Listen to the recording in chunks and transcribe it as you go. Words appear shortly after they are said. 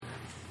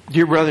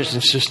Dear brothers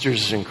and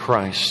sisters in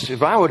Christ,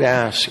 if I would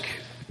ask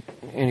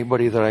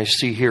anybody that I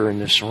see here in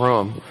this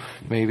room,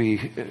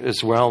 maybe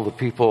as well the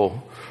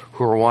people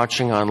who are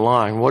watching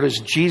online, what is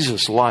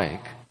Jesus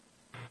like?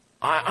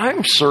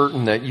 I'm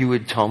certain that you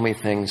would tell me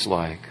things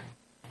like,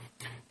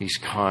 He's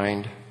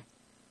kind,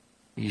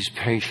 He's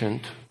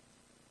patient,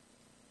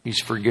 He's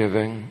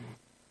forgiving,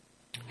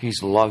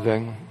 He's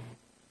loving.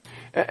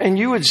 And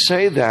you would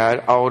say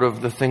that out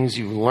of the things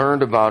you've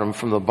learned about Him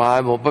from the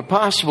Bible, but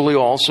possibly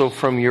also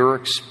from your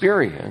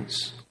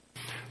experience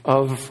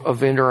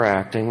of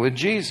interacting with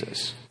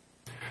Jesus.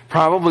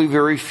 Probably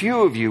very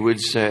few of you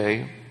would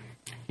say,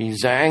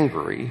 He's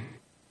angry,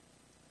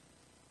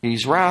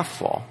 He's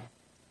wrathful.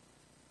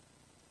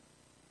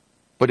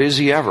 But is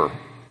He ever?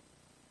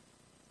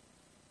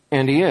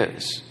 And He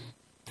is.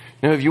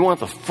 Now, if you want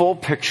the full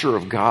picture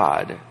of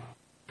God,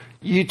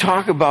 you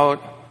talk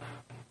about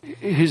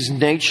His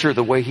nature,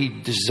 the way He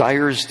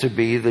desires to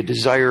be, the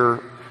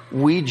desire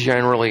we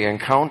generally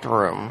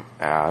encounter Him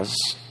as.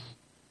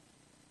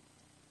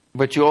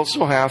 But you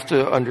also have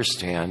to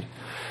understand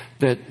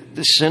that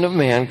the sin of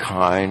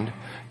mankind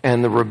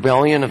and the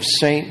rebellion of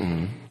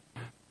Satan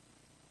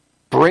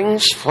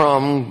brings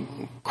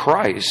from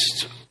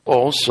Christ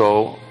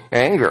also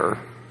anger,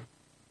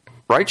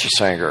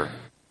 righteous anger,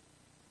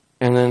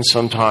 and then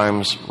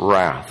sometimes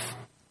wrath.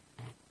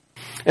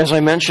 As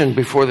I mentioned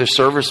before the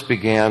service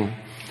began,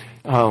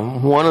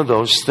 one of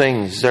those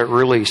things that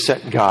really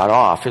set God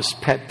off, his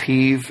pet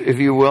peeve, if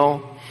you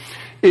will,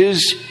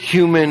 is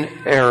human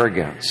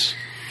arrogance.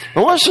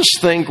 Now let's just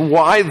think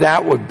why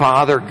that would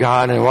bother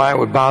God and why it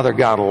would bother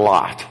God a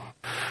lot.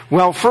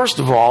 Well, first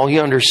of all, He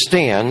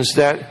understands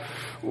that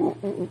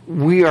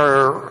we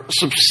are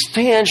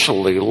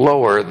substantially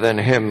lower than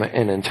Him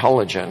in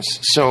intelligence.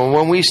 So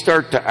when we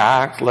start to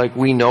act like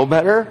we know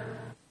better,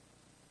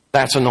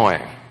 that's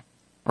annoying,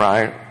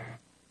 right?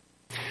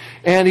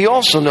 And He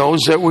also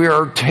knows that we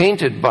are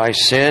tainted by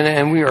sin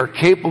and we are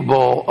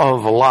capable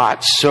of a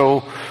lot.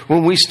 So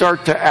when we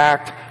start to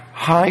act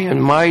high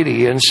and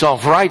mighty and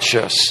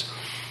self-righteous,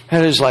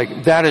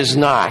 that is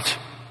not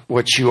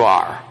what you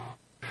are.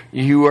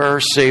 You are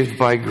saved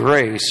by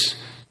grace.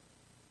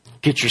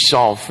 Get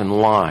yourself in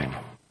line.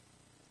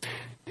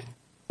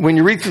 When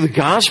you read through the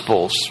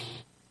Gospels,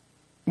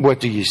 what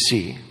do you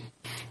see?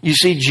 You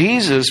see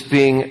Jesus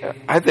being,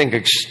 I think,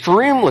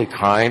 extremely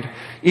kind,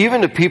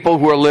 even to people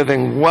who are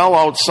living well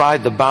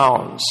outside the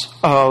bounds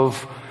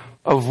of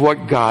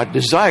what God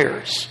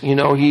desires. You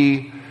know,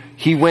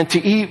 He went to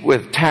eat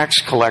with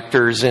tax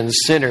collectors and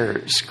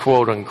sinners,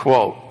 quote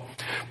unquote.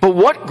 But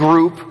what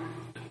group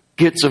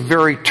gets a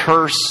very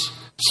terse,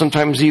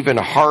 sometimes even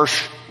a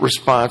harsh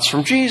response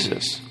from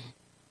Jesus?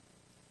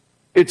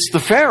 It's the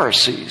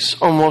Pharisees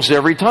almost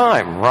every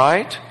time,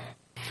 right?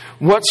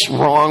 What's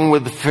wrong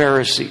with the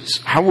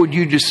Pharisees? How would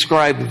you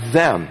describe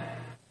them?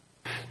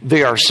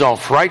 They are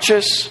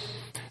self-righteous.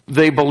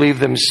 They believe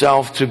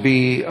themselves to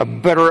be a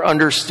better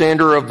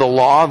understander of the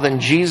law than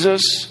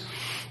Jesus.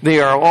 They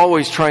are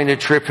always trying to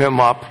trip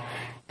Him up.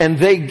 And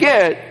they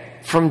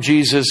get from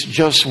Jesus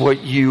just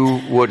what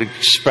you would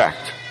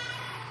expect.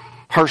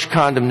 Harsh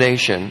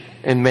condemnation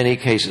in many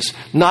cases.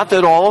 Not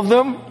that all of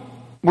them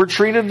were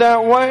treated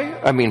that way.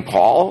 I mean,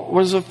 Paul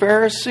was a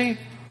Pharisee.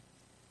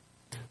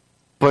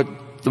 But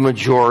the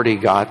majority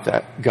got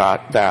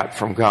that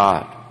from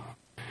God.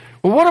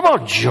 Well, what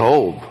about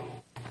Job?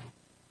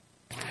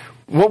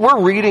 What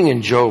we're reading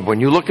in Job, when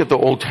you look at the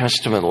Old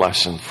Testament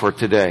lesson for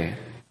today,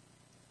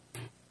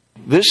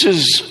 this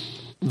is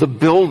the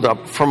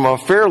build-up from a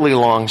fairly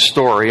long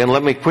story. And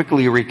let me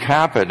quickly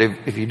recap it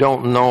if you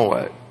don't know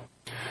it.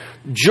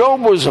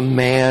 Job was a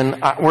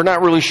man, we're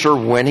not really sure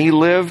when he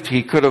lived.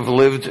 He could have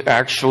lived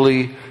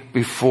actually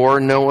before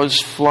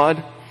Noah's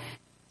flood.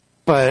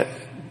 But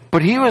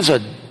he was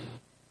a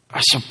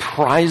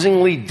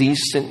surprisingly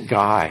decent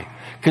guy,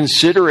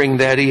 considering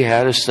that he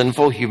had a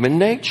sinful human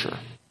nature.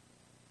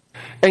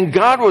 And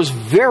God was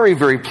very,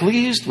 very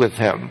pleased with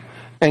him.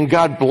 And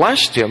God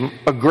blessed him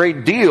a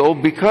great deal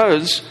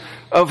because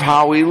of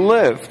how he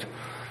lived.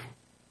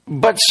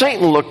 But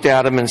Satan looked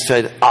at him and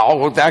said,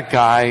 oh, that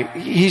guy,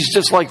 he's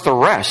just like the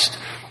rest.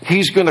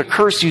 He's going to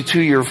curse you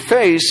to your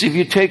face if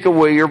you take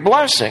away your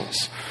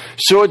blessings.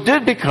 So it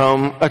did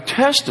become a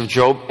test of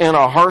Job, and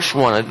a harsh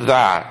one at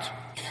that.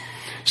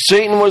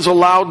 Satan was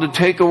allowed to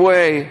take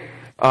away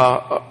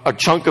a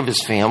chunk of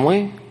his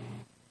family,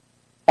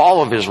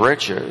 all of his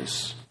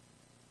riches,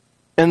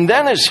 and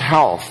then his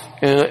health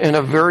in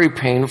a very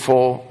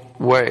painful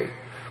way.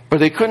 But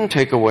they couldn't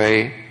take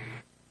away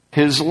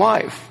his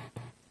life.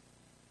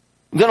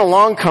 Then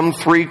along come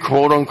three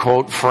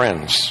quote-unquote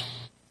friends.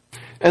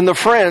 And the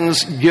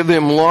friends give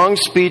him long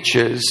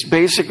speeches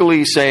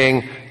basically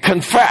saying,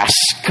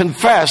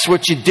 confess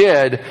what you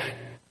did.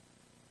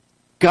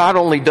 God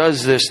only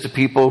does this to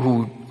people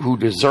who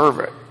deserve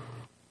it.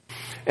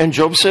 And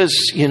Job says,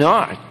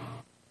 I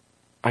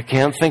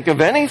can't think of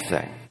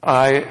anything.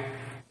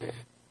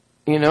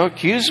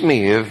 Accuse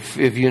me if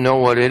you know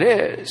what it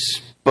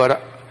is.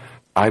 But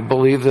I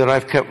believe that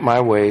I've kept my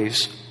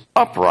ways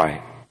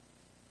upright.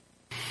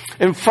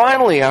 And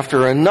finally,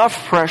 after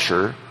enough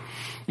pressure,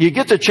 you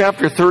get to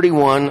chapter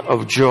 31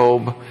 of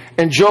Job,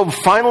 and Job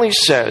finally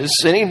says,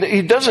 and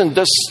he doesn't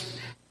just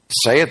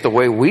say it the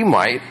way we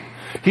might.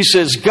 He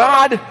says,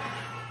 God,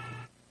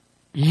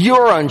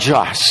 you're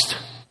unjust.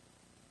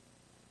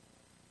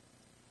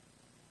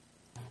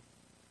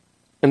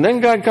 And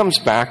then God comes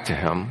back to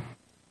him,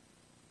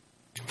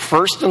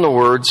 first in the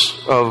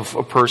words of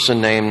a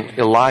person named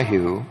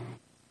Elihu,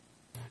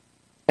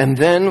 and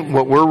then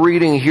what we're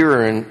reading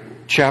here in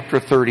chapter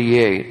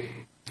 38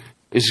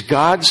 is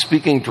God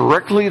speaking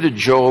directly to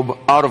Job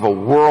out of a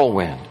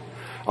whirlwind,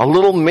 a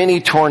little mini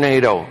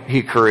tornado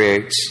he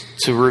creates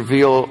to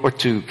reveal or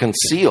to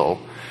conceal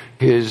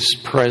his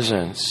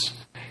presence.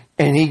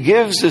 And he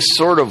gives this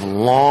sort of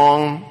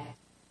long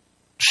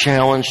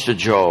challenge to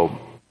Job.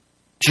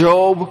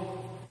 Job,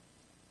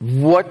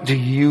 what do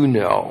you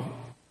know?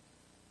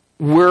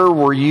 Where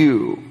were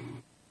you?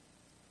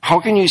 How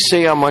can you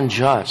say I'm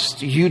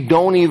unjust? You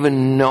don't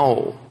even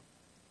know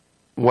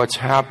what's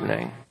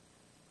happening.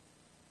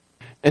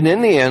 And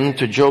in the end,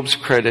 to Job's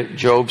credit,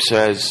 Job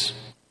says,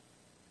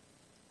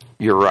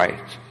 you're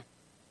right.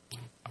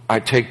 I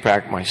take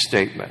back my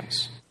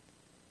statements.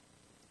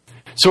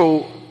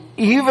 So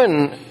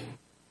even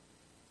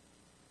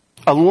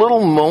a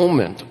little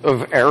moment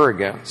of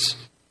arrogance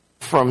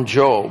from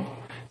Job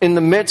in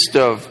the midst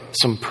of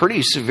some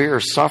pretty severe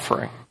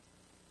suffering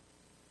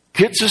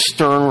gets a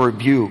stern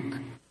rebuke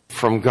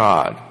from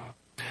God.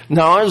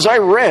 Now, as I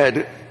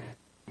read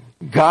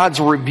God's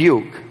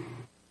rebuke,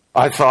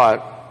 I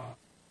thought,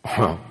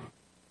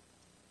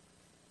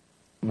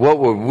 what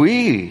would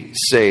we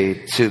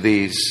say to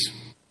these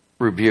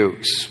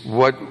rebukes?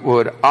 What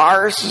would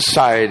our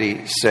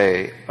society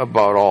say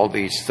about all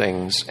these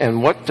things?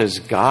 And what does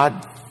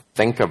God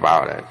think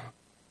about it?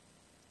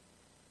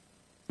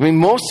 I mean,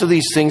 most of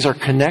these things are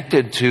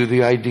connected to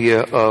the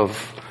idea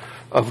of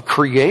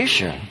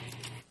creation.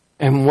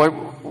 And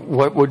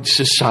what would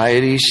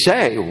society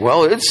say?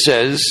 Well, it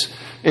says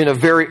in a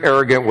very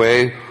arrogant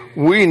way,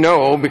 we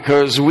know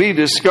because we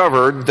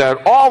discovered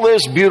that all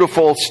this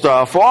beautiful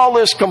stuff, all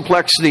this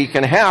complexity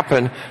can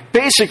happen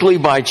basically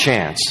by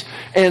chance.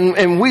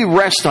 And we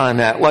rest on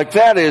that. Like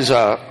that is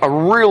a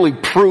really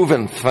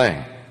proven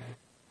thing.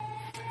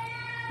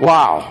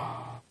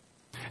 Wow.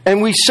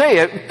 And we say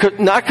it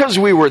not because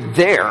we were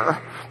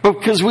there, but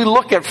because we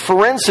look at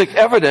forensic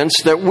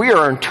evidence that we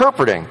are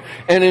interpreting.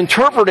 And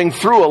interpreting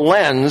through a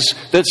lens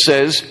that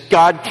says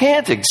God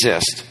can't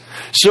exist.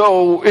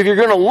 So if you're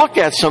going to look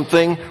at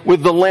something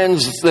with the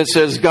lens that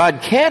says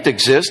God can't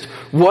exist,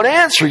 what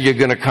answer are you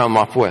going to come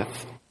up with?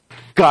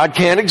 God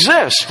can't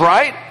exist,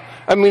 right?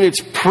 I mean,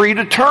 it's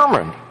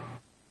predetermined.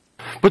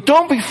 But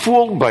don't be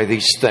fooled by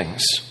these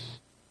things.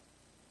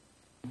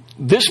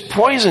 This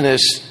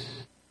poisonous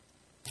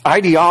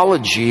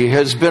ideology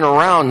has been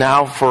around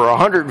now for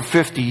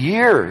 150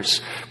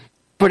 years,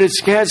 but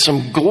it's had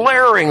some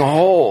glaring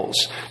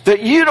holes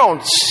that you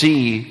don't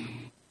see,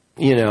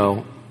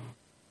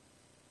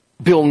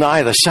 Bill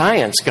Nye the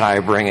Science Guy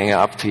bringing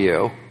up to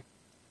you.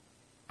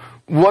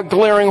 What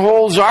glaring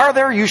holes are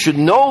there? You should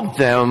know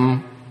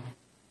them.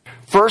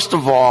 First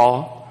of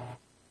all,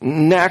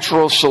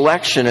 natural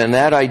selection and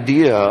that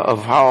idea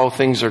of how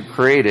things are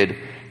created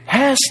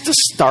has to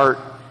start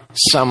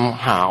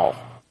somehow.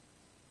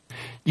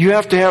 You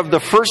have to have the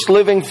first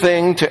living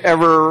thing to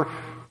ever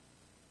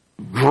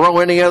grow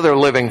any other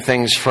living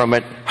things from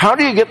it. How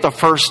do you get the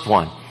first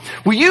one?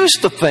 We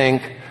used to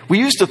think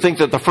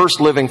that the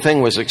first living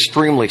thing was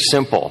extremely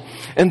simple.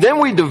 And then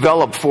we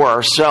developed for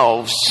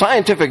ourselves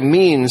scientific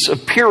means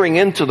of peering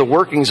into the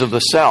workings of the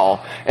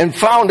cell and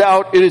found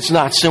out it is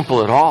not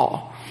simple at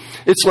all.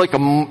 It's like a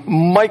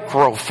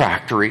micro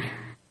factory.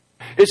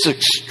 It's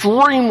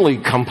extremely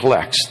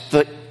complex,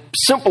 the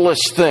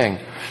simplest thing.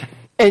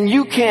 And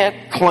you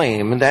can't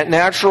claim that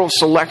natural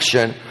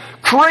selection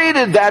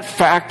created that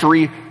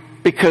factory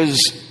because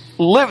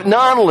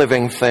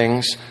non-living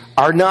things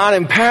are not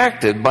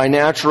impacted by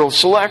natural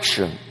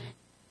selection.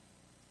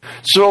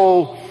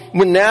 So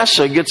when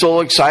NASA gets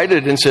all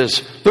excited and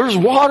says, there's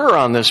water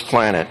on this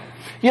planet,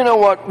 you know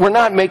what? We're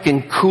not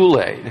making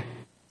Kool-Aid.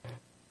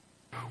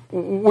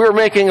 We're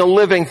making a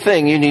living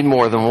thing. You need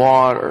more than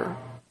water.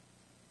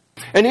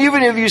 And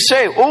even if you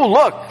say, oh,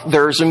 look,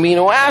 there's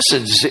amino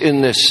acids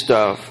in this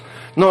stuff.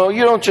 No,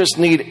 you don't just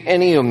need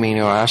any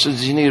amino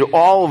acids. You need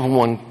all of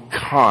one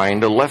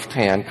kind, a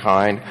left-hand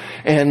kind,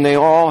 and they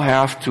all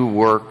have to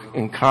work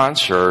in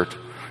concert.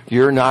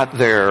 You're not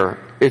there.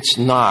 It's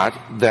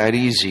not that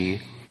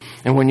easy.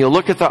 And when you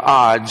look at the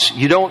odds,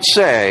 you don't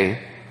say,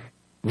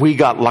 we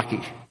got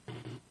lucky.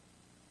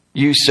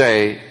 You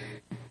say,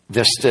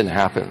 this didn't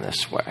happen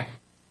this way.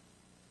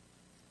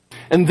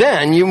 And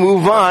then you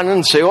move on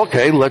and say,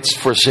 okay, let's,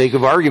 for sake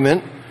of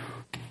argument,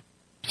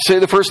 say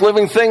the first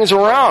living thing's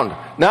around.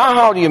 Now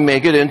how do you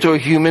make it into a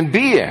human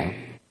being?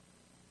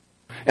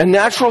 And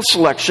natural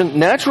selection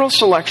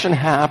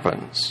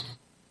happens.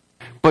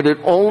 But it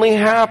only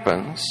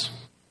happens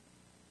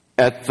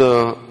at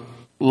the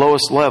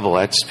lowest level,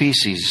 at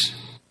species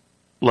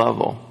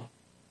level.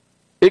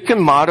 It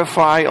can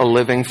modify a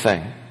living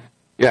thing.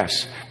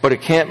 Yes, but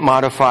it can't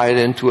modify it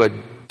into a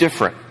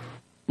different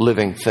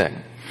living thing.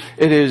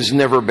 It has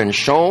never been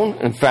shown.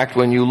 In fact,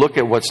 when you look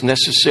at what's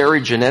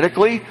necessary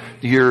genetically,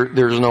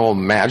 there's no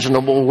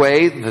imaginable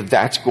way that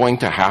that's going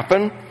to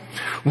happen.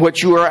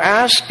 What you are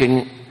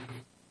asking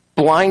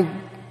blind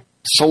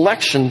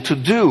selection to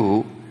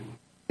do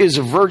is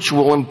a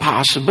virtual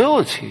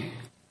impossibility,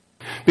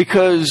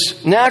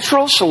 because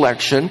natural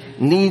selection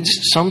needs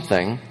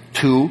something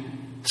to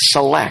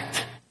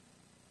select.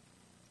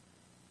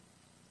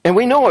 And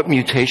we know what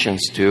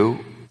mutations do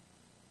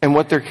and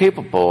what they're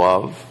capable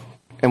of.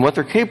 And what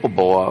they're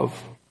capable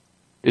of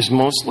is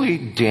mostly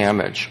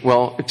damage.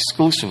 Well,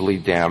 exclusively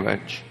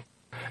damage.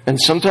 And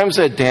sometimes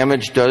that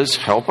damage does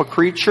help a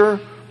creature,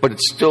 but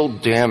it's still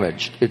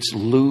damaged. It's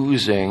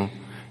losing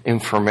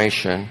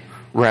information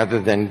rather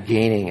than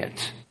gaining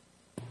it.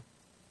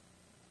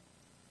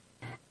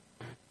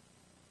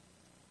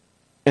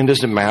 And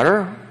does it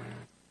matter?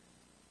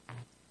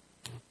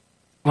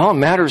 Well, it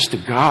matters to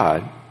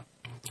God,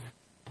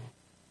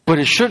 but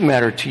it should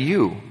matter to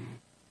you.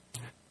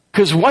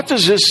 Because what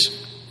does this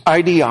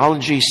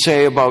ideology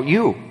say about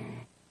you?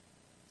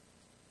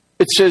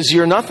 It says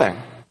you're nothing.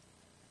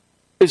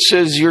 It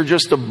says you're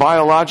just a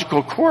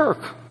biological quirk.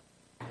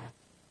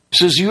 It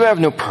says you have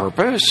no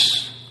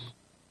purpose.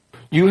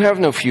 You have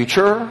no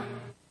future.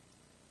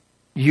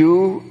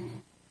 You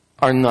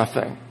are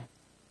nothing.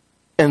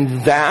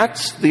 And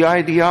that's the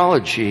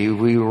ideology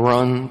we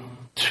run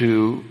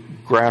to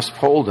grasp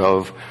hold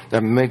of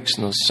that makes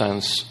no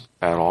sense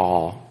at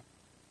all.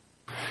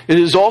 It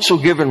is also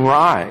given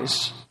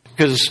rise,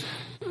 because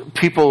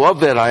people of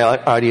that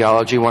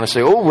ideology want to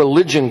say, oh,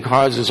 religion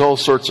causes all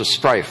sorts of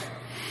strife.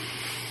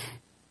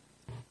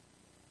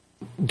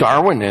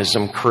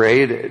 Darwinism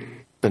created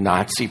the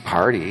Nazi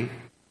Party.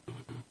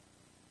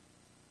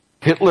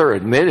 Hitler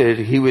admitted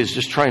he was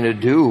just trying to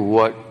do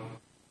what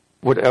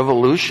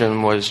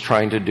evolution was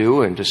trying to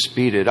do and to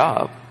speed it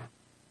up.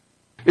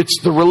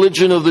 It's the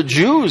religion of the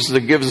Jews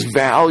that gives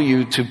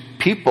value to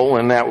people,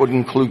 and that would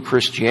include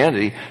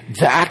Christianity.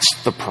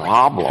 That's the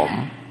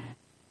problem.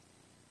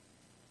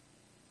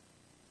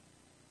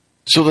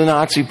 So the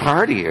Nazi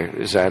Party,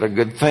 is that a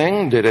good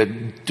thing? Did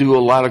it do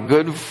a lot of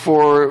good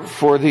for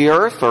the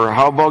earth? Or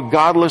how about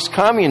godless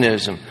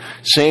communism?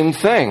 Same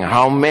thing.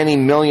 How many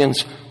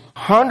millions,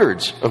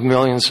 hundreds of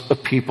millions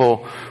of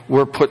people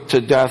were put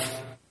to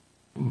death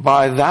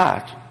by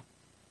that?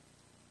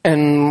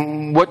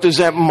 And what does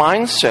that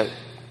mindset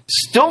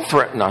still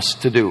threaten us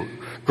to do?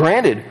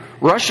 Granted,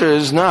 Russia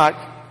is not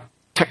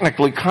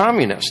technically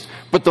communist,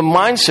 but the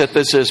mindset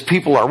that says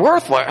people are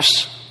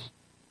worthless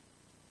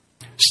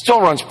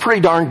still runs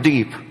pretty darn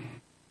deep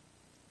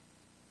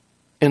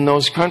in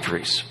those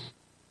countries.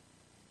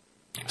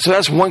 So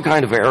that's one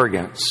kind of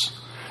arrogance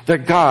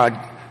that God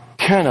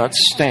cannot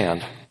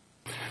stand.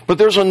 But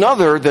there's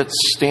another that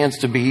stands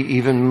to be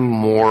even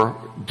more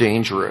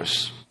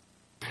dangerous.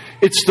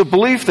 It's the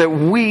belief that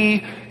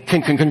we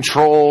can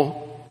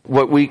control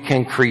what we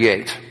can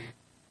create.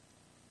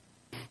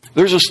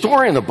 There's a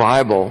story in the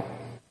Bible.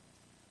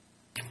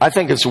 I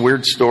think it's a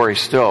weird story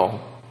still.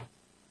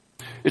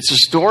 It's the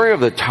story of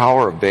the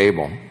Tower of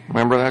Babel.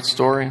 Remember that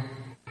story?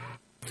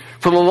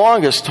 For the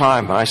longest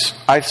time,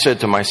 I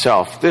said to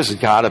myself, this has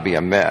got to be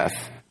a myth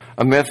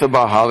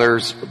about how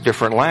there's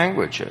different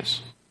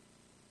languages.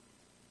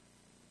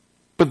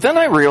 But then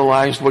I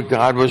realized what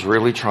God was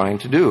really trying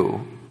to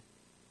do.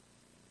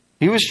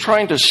 He was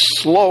trying to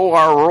slow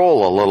our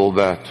roll a little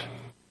bit,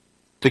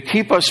 to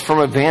keep us from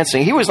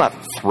advancing. He was not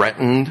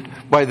threatened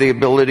by the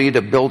ability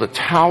to build a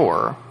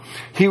tower.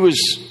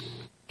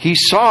 He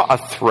saw a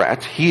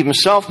threat, he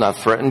himself not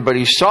threatened, but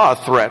he saw a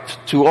threat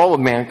to all of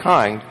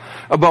mankind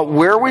about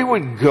where we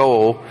would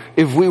go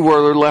if we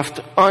were left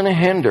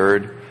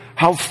unhindered,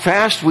 how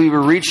fast we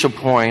would reach a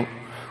point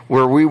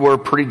where we were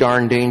pretty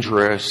darn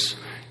dangerous.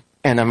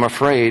 And I'm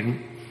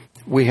afraid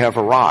we have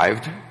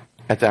arrived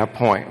at that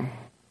point.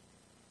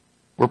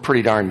 We're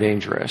pretty darn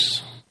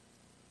dangerous.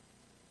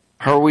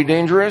 How are we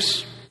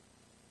dangerous?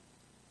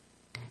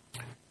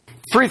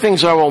 3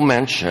 things I will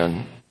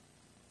mention.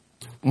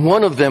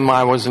 One of them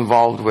I was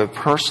involved with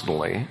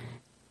personally.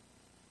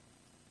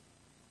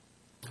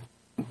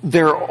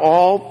 They're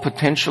all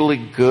potentially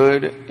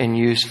good and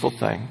useful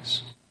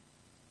things.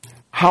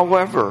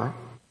 However,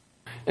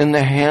 in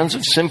the hands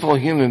of simple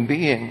human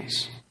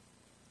beings,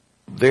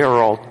 they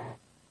are all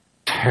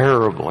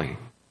terribly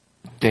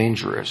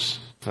dangerous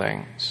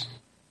things.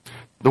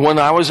 The one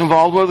I was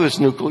involved with is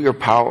nuclear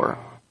power.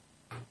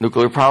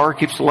 Nuclear power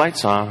keeps the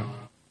lights on.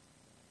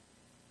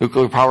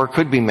 Nuclear power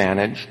could be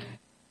managed.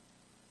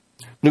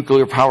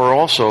 Nuclear power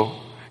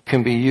also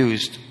can be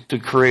used to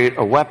create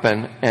a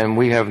weapon, and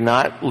we have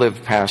not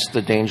lived past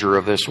the danger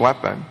of this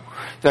weapon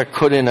that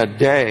could in a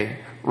day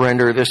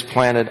render this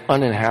planet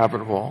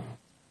uninhabitable.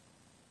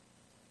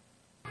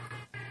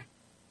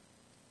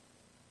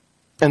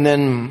 And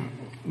then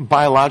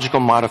biological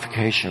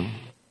modification.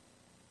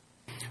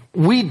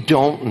 We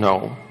don't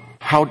know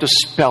how to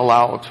spell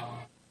out,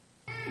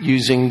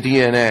 using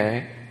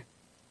DNA,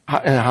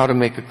 and how to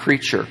make a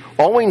creature.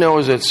 All we know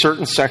is that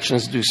certain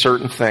sections do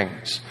certain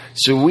things.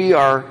 So we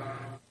are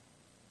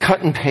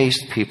cut and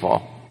paste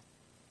people.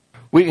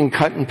 We can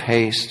cut and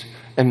paste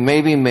and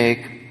maybe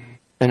make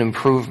an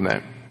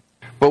improvement.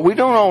 But we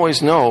don't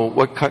always know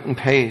what cut and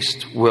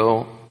paste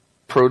will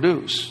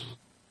produce.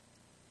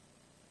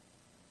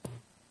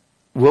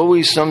 Will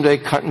we someday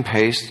cut and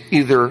paste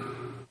either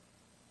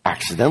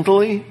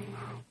accidentally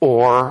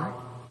or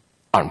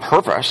on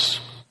purpose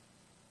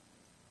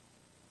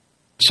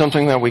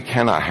something that we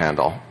cannot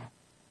handle?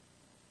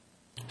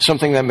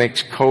 Something that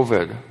makes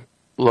COVID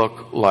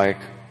look like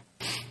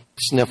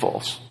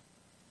sniffles.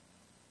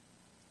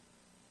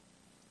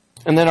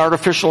 And then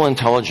artificial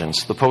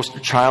intelligence, the poster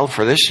child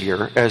for this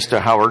year as to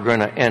how we're going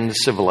to end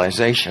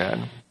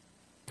civilization.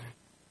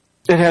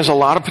 It has a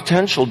lot of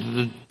potential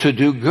to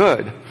do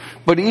good.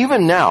 But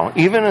even now,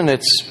 even in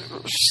its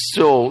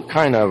still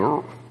kind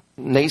of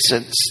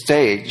nascent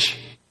stage,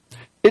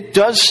 it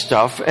does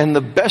stuff, and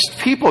the best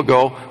people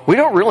go, we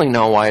don't really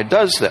know why it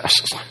does this.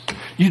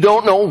 You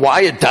don't know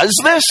why it does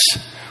this?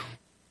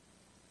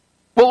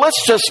 Well,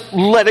 let's just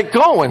let it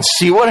go and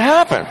see what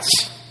happens.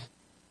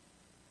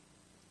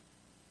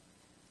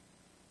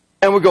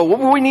 And we go,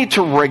 well, we need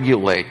to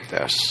regulate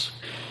this.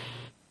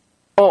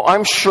 Oh,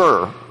 I'm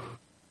sure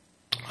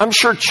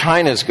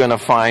China's going to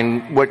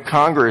find what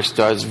Congress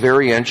does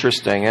very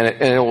interesting,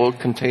 and it will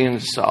contain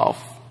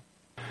itself.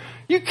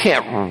 You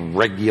can't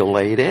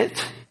regulate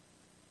it.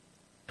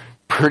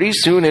 Pretty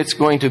soon it's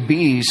going to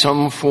be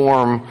some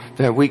form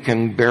that we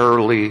can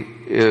barely,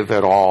 if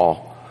at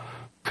all,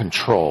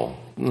 control.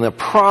 And the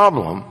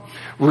problem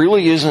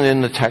really isn't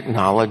in the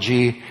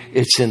technology,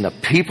 it's in the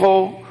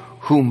people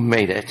who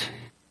made it.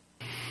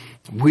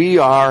 We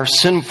are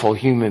sinful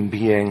human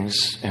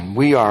beings, and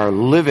we are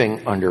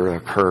living under a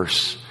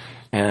curse,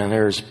 and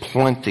there's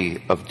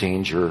plenty of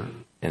danger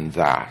in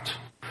that.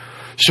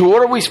 So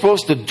what are we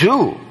supposed to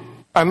do?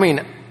 I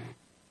mean,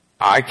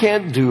 I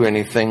can't do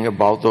anything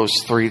about those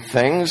three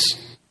things.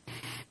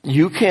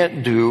 You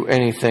can't do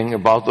anything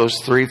about those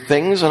three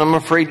things, and I'm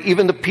afraid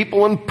even the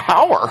people in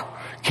power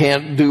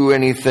can't do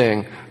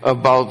anything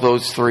about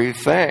those three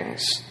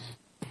things.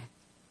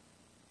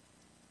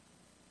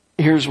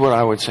 Here's what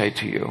I would say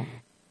to you.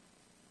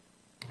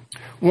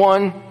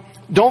 One,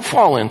 don't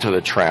fall into the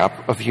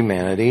trap of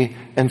humanity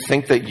and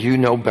think that you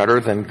know better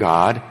than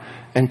God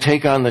and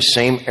take on the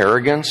same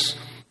arrogance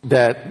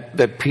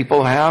that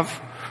people have.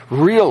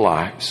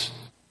 Realize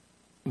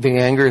the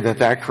anger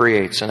that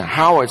creates and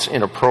how it's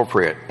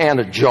inappropriate and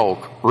a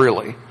joke,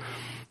 really.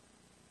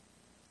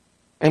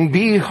 And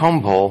be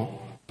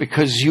humble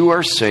because you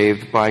are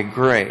saved by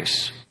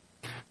grace.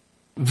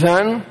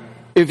 Then,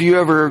 if you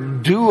ever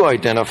do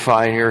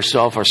identify in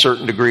yourself a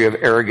certain degree of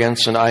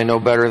arrogance and I know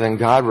better than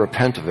God,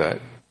 repent of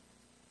it.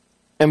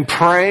 And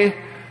pray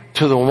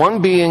to the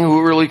one being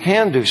who really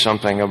can do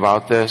something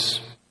about this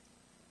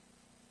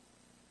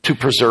to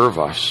preserve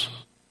us.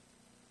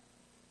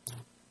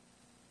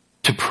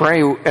 To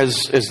pray,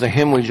 as the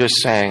hymn we just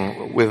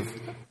sang, with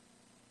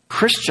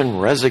Christian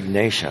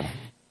resignation.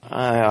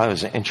 That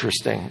was an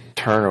interesting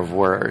turn of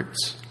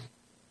words.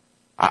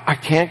 I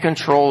can't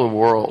control the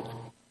world.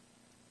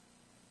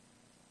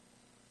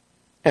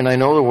 And I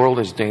know the world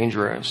is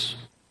dangerous,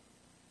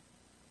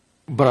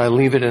 but I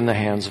leave it in the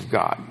hands of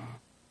God.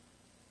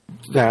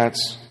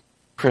 That's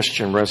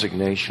Christian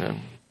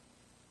resignation.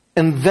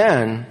 And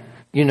then,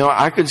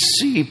 I could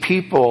see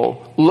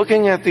people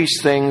looking at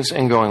these things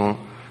and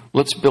going,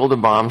 let's build a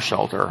bomb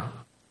shelter.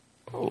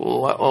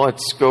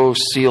 Let's go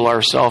seal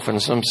ourselves in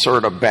some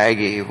sort of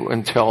baggie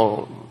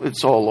until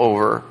it's all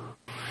over.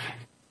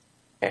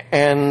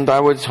 And I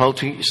would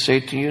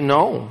say to you,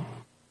 no.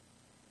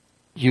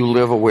 You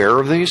live aware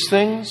of these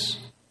things,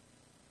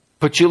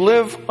 but you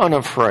live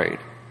unafraid.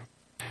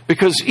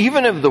 Because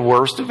even if the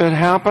worst of it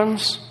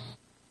happens,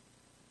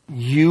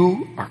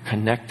 you are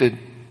connected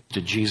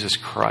to Jesus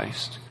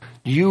Christ.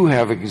 You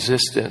have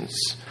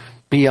existence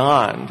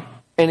beyond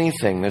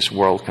anything this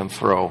world can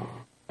throw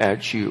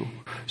at you.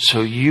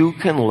 So you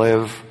can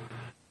live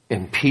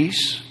in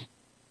peace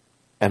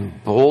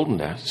and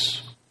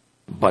boldness,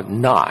 but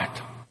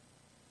not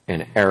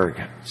in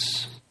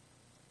arrogance.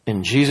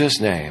 In Jesus'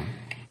 name,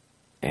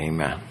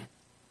 amen.